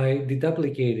by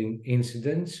deduplicating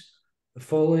incidents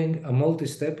following a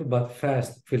multi-step but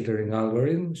fast filtering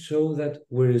algorithm so that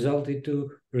we result into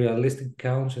realistic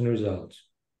counts and results.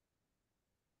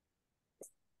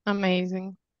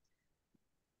 Amazing.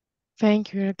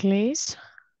 Thank you, Iraklis.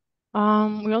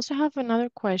 We also have another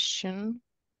question.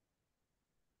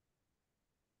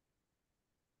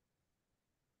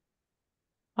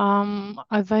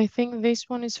 I think this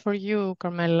one is for you,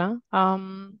 Carmella.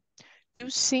 Do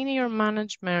senior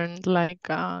management, like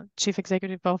chief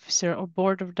executive officer or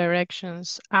board of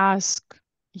directions, ask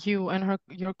you and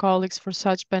your colleagues for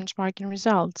such benchmarking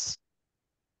results?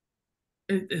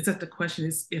 Is that the question?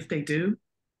 Is if they do?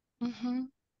 Mm-hmm.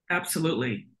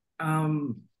 Absolutely.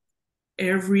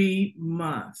 Every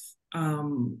month,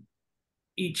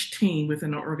 each team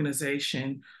within our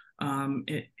organization,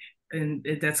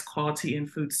 that's quality and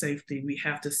food safety, we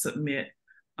have to submit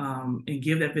and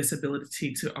give that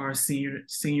visibility to our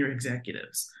senior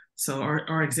executives. So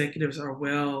our executives are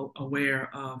well aware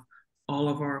of all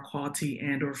of our quality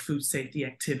and or food safety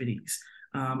activities.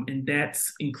 And that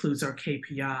includes our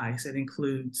KPIs. It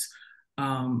includes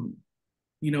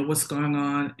what's going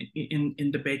on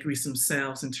in the bakeries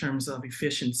themselves in terms of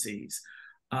efficiencies.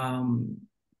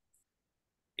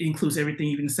 It includes everything,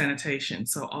 even sanitation.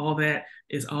 So all that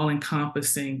is all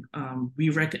encompassing. We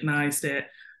recognize that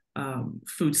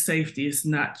food safety is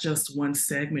not just one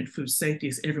segment. Food safety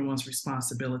is everyone's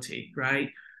responsibility, right?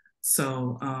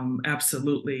 So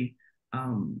absolutely,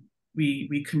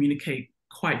 we communicate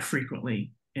quite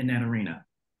frequently in that arena.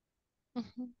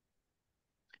 Mm-hmm.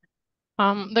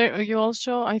 You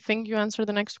also, I think you answered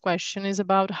the next question is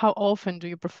about how often do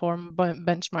you perform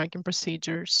benchmarking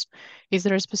procedures? Is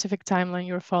there a specific timeline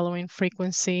you're following,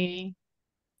 frequency?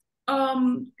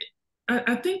 Um,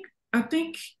 I think,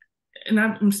 and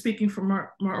I'm speaking for my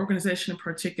organization in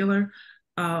particular,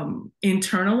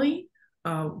 internally,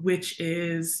 which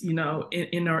is, in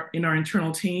our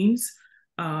internal teams,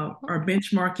 our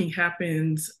benchmarking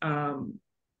happens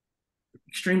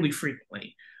extremely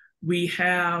frequently. We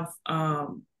have a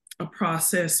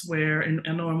process where, and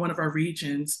I know in one of our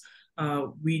regions,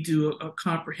 we do a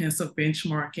comprehensive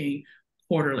benchmarking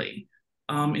quarterly.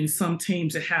 In some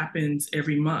teams, it happens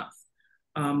every month.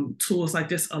 Tools like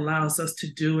this allows us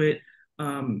to do it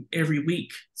every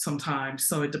week sometimes.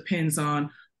 So it depends on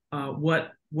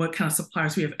what kind of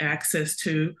suppliers we have access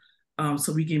to,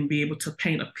 so we can be able to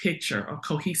paint a picture, a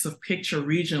cohesive picture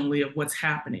regionally of what's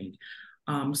happening.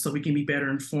 So we can be better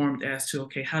informed as to,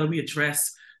 okay, how do we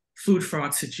address food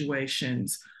fraud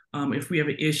situations? If we have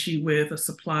an issue with a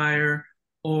supplier,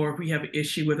 or if we have an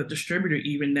issue with a distributor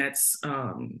even that's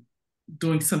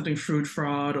doing something food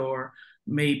fraud, or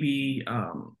maybe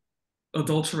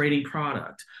adulterating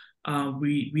product,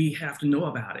 we have to know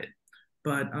about it.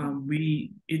 But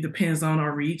it depends on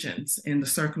our regions and the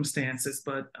circumstances.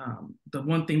 But the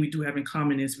one thing we do have in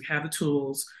common is we have the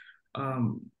tools.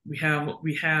 We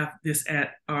have this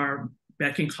at our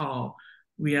beck and call.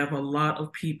 We have a lot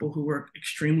of people who work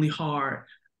extremely hard,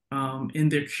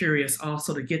 and they're curious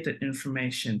also to get that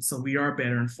information, so we are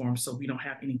better informed, so we don't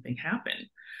have anything happen.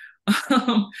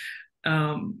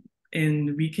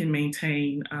 And we can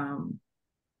maintain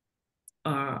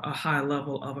a high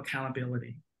level of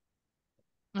accountability.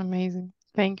 Amazing.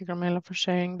 Thank you, Carmela, for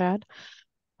sharing that.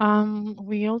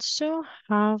 We also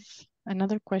have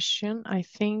another question. I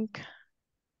think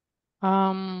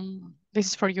this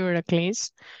is for you,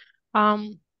 Iraklis.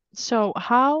 So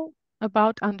how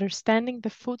about understanding the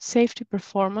food safety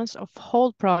performance of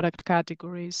whole product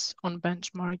categories on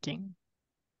benchmarking?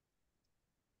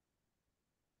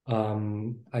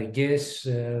 I guess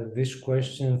this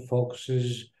question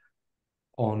focuses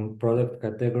on product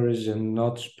categories and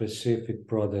not specific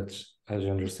products, as you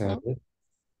understand it.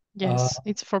 Yes,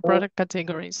 it's for product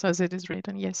categories as it is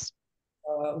written, yes.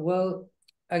 Well,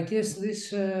 I guess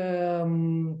this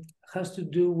has to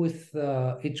do with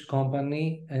each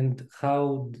company and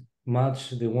how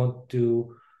much they want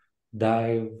to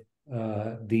dive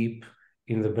deep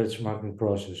in the benchmarking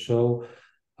process. So,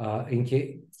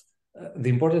 the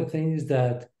important thing is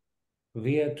that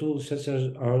via tools such as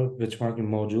our benchmarking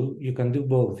module, you can do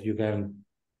both. You can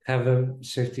have a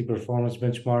safety performance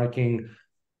benchmarking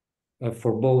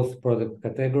for both product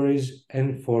categories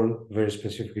and for very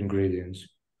specific ingredients.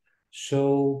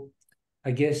 So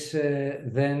I guess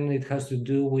then it has to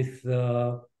do with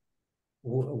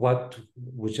what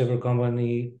whichever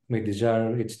company may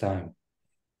desire its time.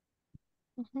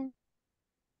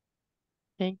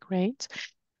 Okay, great.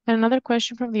 And another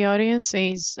question from the audience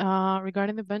is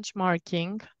regarding the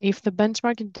benchmarking. If the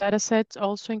benchmarking dataset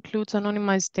also includes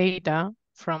anonymized data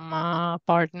from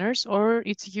partners, or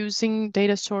it's using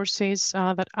data sources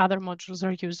that other modules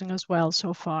are using as well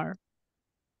so far?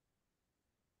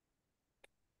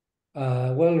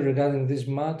 Well, regarding this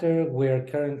matter, we are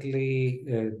currently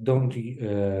don't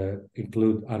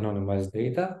include anonymized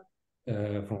data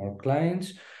from our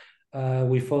clients.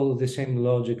 We follow the same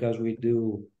logic as we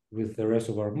do with the rest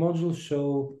of our modules,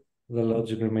 so the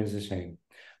logic remains the same.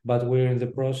 But we're in the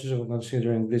process of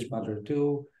considering this matter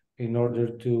too, in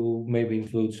order to maybe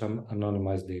include some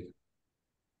anonymized data.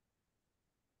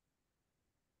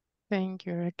 Thank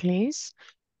you, Iraklis.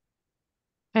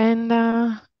 And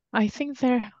I think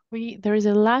there is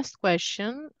a last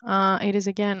question. It is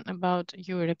again about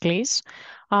you, Iraklis.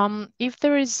 If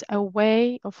there is a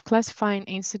way of classifying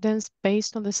incidents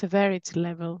based on the severity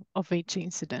level of each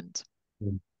incident.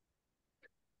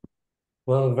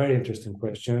 Well, very interesting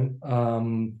question.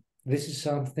 This is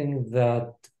something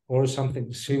that, or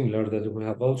something similar that we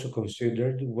have also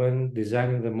considered when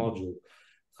designing the module.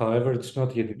 However, it's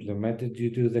not yet implemented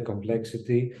due to the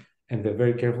complexity and the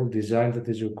very careful design that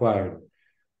is required.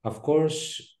 Of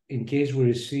course, in case we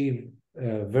receive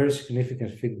very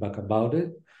significant feedback about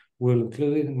it, we'll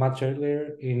include it much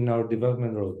earlier in our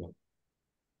development roadmap.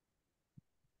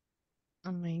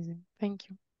 Amazing. Thank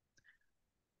you.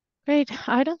 Great.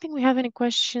 I don't think we have any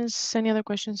questions, any other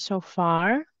questions so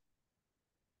far.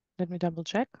 Let me double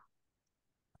check.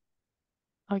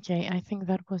 Okay, I think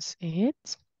that was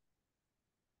it.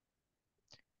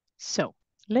 So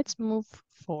let's move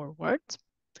forward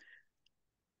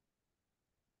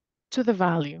to the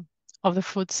value of the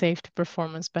food safety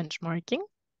performance benchmarking.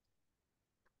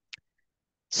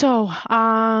 So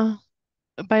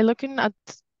by looking at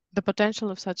the potential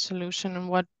of such solution and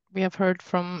what we have heard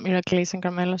from Iraklis and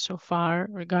Carmella so far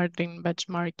regarding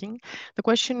benchmarking, the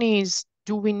question is,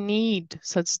 do we need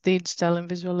such digital and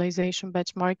visualization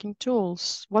benchmarking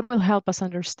tools? What will help us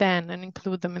understand and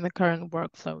include them in the current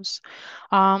workflows?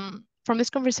 From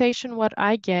this conversation, what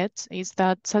I get is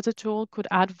that such a tool could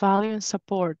add value and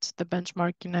support the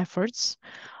benchmarking efforts.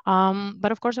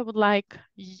 But of course, I would like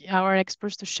our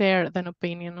experts to share an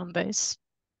opinion on this.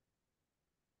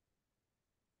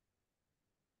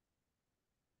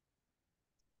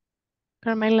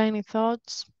 Carmella, any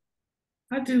thoughts?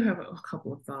 I do have a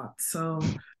couple of thoughts. So,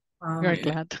 Very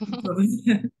glad.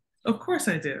 of course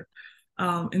I do.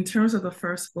 In terms of the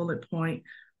first bullet point,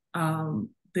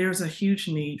 there's a huge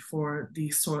need for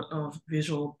these sort of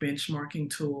visual benchmarking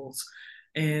tools.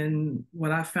 And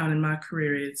what I found in my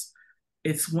career is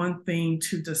it's one thing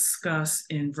to discuss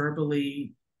and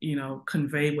verbally,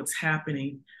 convey what's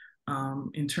happening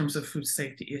in terms of food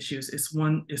safety issues.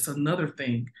 It's another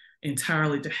thing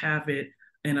entirely to have it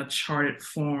in a charted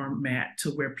format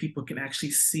to where people can actually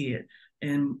see it.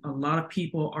 And a lot of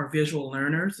people are visual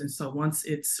learners, and so once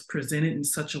it's presented in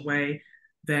such a way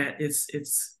that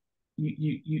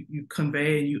you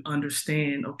convey and you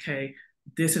understand, okay,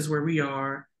 this is where we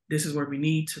are, this is where we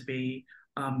need to be,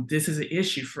 this is an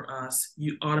issue for us,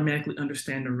 you automatically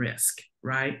understand the risk,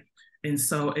 right? And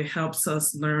so it helps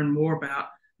us learn more about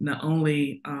not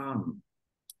only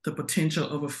the potential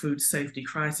of a food safety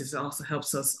crisis, it also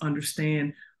helps us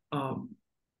understand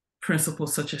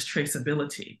principles such as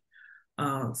traceability,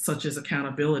 such as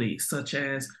accountability, such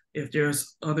as if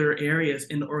there's other areas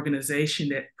in the organization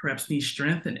that perhaps need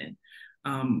strengthening,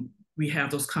 we have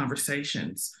those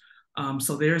conversations.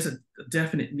 So there's a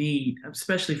definite need,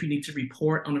 especially if you need to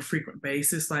report on a frequent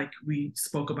basis, like we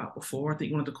spoke about before. I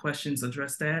think one of the questions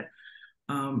addressed that.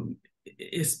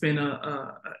 It's been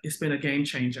a game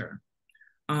changer.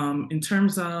 In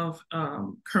terms of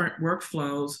current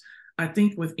workflows, I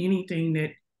think with anything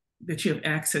that you have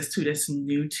access to that's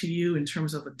new to you in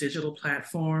terms of a digital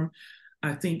platform,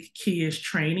 I think key is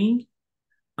training.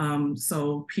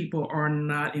 So people are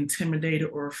not intimidated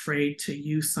or afraid to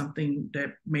use something that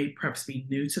may perhaps be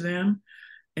new to them.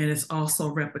 And it's also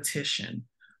repetition.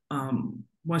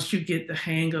 Once you get the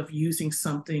hang of using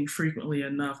something frequently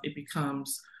enough, it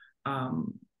becomes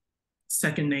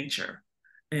second nature.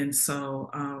 And so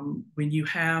when you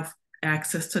have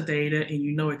access to data and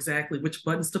you know exactly which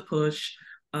buttons to push,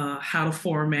 how to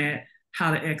format,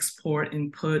 how to export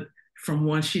and put from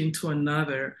one sheet into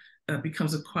another,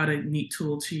 becomes quite a neat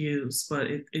tool to use. But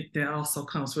that also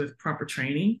comes with proper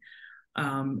training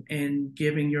and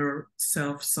giving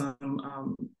yourself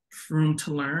some room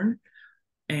to learn,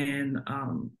 and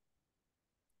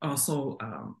also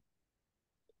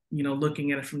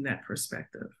looking at it from that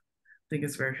perspective. I think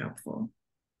it's very helpful.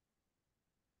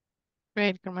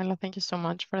 Great, Carmella. Thank you so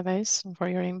much for this and for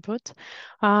your input.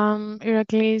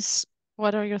 Iraklis,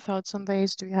 what are your thoughts on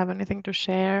this? Do you have anything to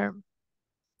share?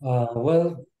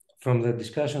 Well, from the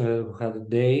discussion that we had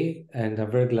today, and I'm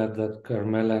very glad that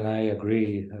Carmella and I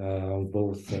agree on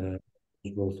both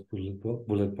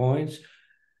bullet points,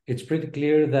 it's pretty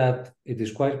clear that it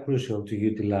is quite crucial to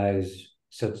utilize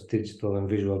such digital and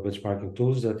visual benchmarking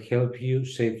tools that help you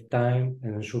save time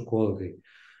and ensure quality.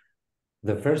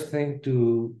 The first thing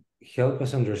to help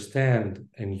us understand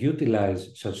and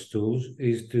utilize such tools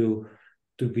is to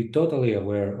be totally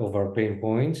aware of our pain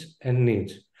points and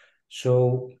needs.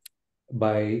 So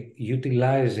by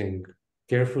utilizing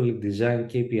carefully designed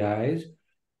KPIs,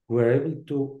 we're able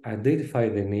to identify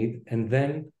the need, and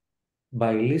then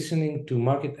by listening to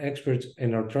market experts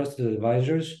and our trusted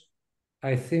advisors,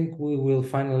 I think we will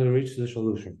finally reach the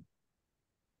solution.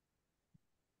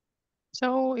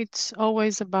 So it's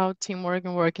always about teamwork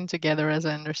and working together, as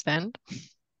I understand.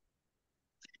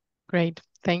 Great.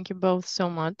 Thank you both so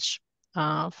much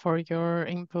for your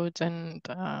input and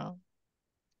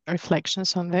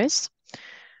reflections on this.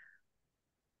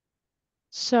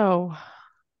 So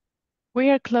we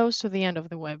are close to the end of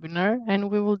the webinar,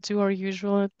 and we will do our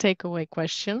usual takeaway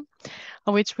question,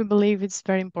 which we believe is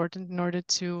very important in order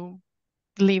to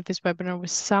leave this webinar with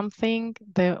something,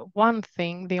 the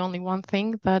only one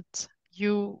thing that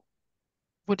you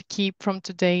would keep from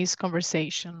today's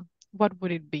conversation. What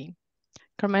would it be?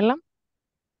 Carmella?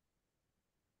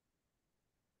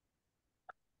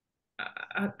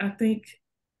 I think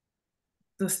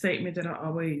the statement that I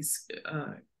always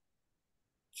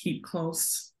keep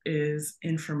close is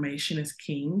information is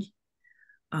king.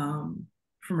 From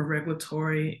a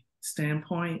regulatory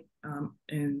standpoint,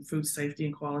 and food safety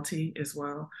and quality as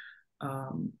well.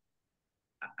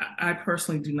 I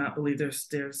personally do not believe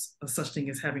there's a such thing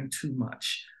as having too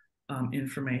much.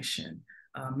 information.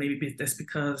 Maybe that's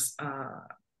because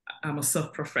I'm a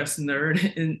self-professed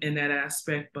nerd in that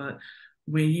aspect, but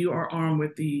when you are armed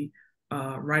with the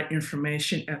right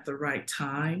information at the right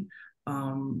time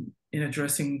in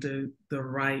addressing the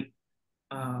right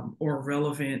or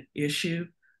relevant issue,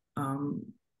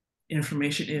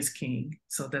 information is king.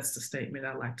 So that's the statement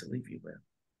I'd like to leave you with.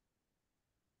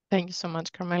 Thank you so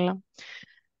much, Carmella.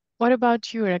 What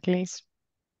about you, Iraklis?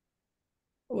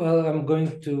 Well, I'm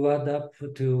going to add up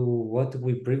to what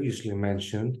we previously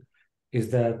mentioned,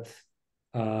 is that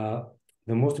the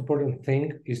most important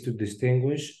thing is to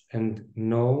distinguish and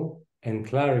know and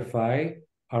clarify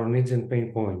our needs and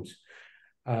pain points.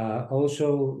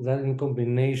 Also, that in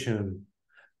combination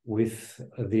with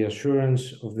the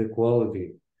assurance of the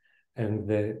quality and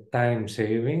the time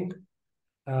saving,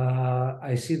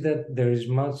 I see that there is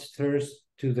much thirst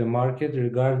to the market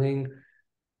regarding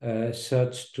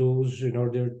such tools in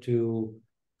order to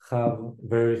have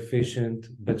very efficient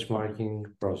benchmarking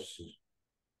processes.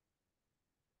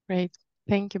 Great.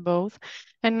 Thank you both.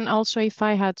 And also, if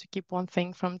I had to keep one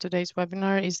thing from today's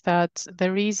webinar, is that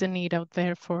there is a need out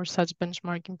there for such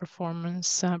benchmarking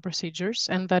performance procedures,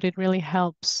 and that it really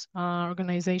helps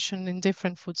organization in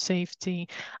different food safety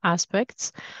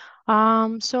aspects.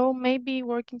 So maybe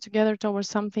working together towards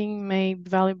something may be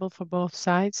valuable for both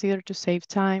sides, either to save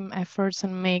time, efforts,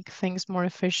 and make things more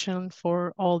efficient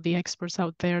for all the experts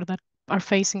out there that are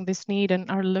facing this need and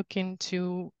are looking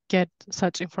to get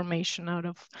such information out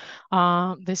of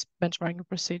this benchmarking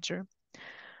procedure.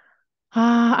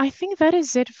 I think that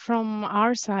is it from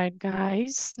our side,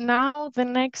 guys. Now, the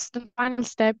next and final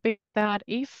step is that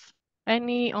if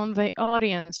any on the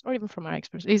audience or even from our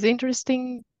experts is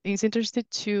interested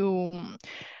to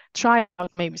try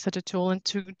out maybe such a tool and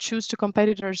to choose two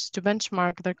competitors to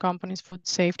benchmark their company's food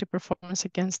safety performance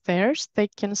against theirs, they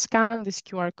can scan this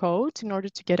QR code in order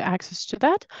to get access to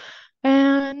that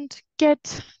and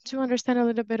get to understand a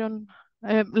little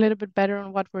bit better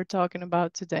on what we're talking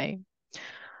about today.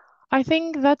 I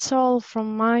think that's all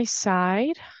from my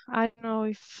side. I don't know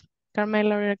if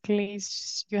Carmella or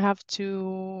Iraklis, you have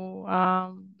to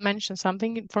mention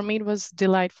something. For me, it was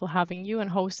delightful having you and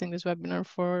hosting this webinar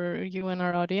for you and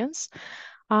our audience.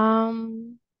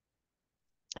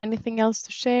 Anything else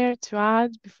to share, to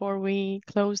add before we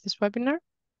close this webinar?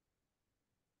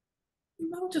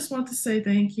 I just want to say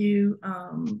thank you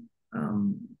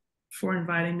for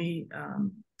inviting me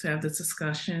to have this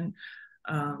discussion.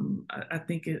 I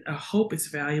hope it's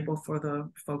valuable for the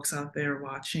folks out there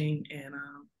watching, and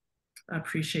I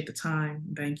appreciate the time.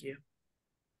 Thank you.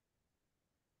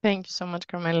 Thank you so much,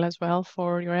 Carmella, as well,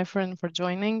 for your effort and for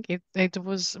joining. It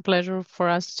was a pleasure for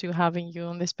us to having you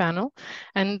on this panel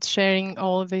and sharing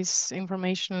all this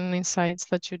information and insights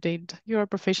that you did. You're a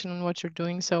professional in what you're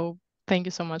doing, so thank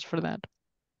you so much for that.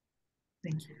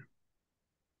 Thank you.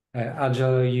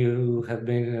 Angela, you have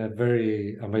been a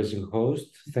very amazing host.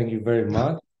 Thank you very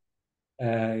much.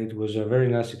 It was a very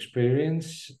nice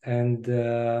experience, and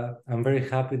I'm very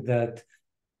happy that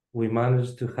we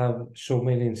managed to have so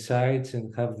many insights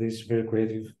and have this very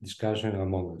creative discussion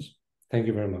among us. Thank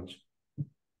you very much.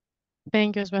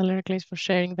 Thank you as well, Iraklis, for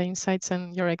sharing the insights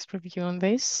and your expert view on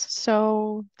this.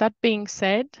 So that being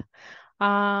said,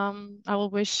 I will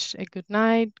wish a good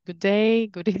night, good day,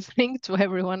 good evening to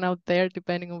everyone out there,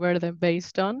 depending on where they're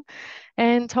based on.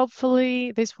 And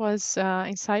hopefully this was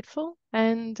insightful.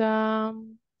 And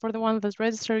for the one that's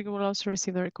registered, you will also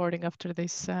receive the recording after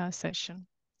this session.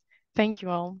 Thank you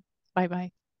all.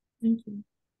 Bye-bye. Thank you.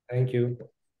 Thank you.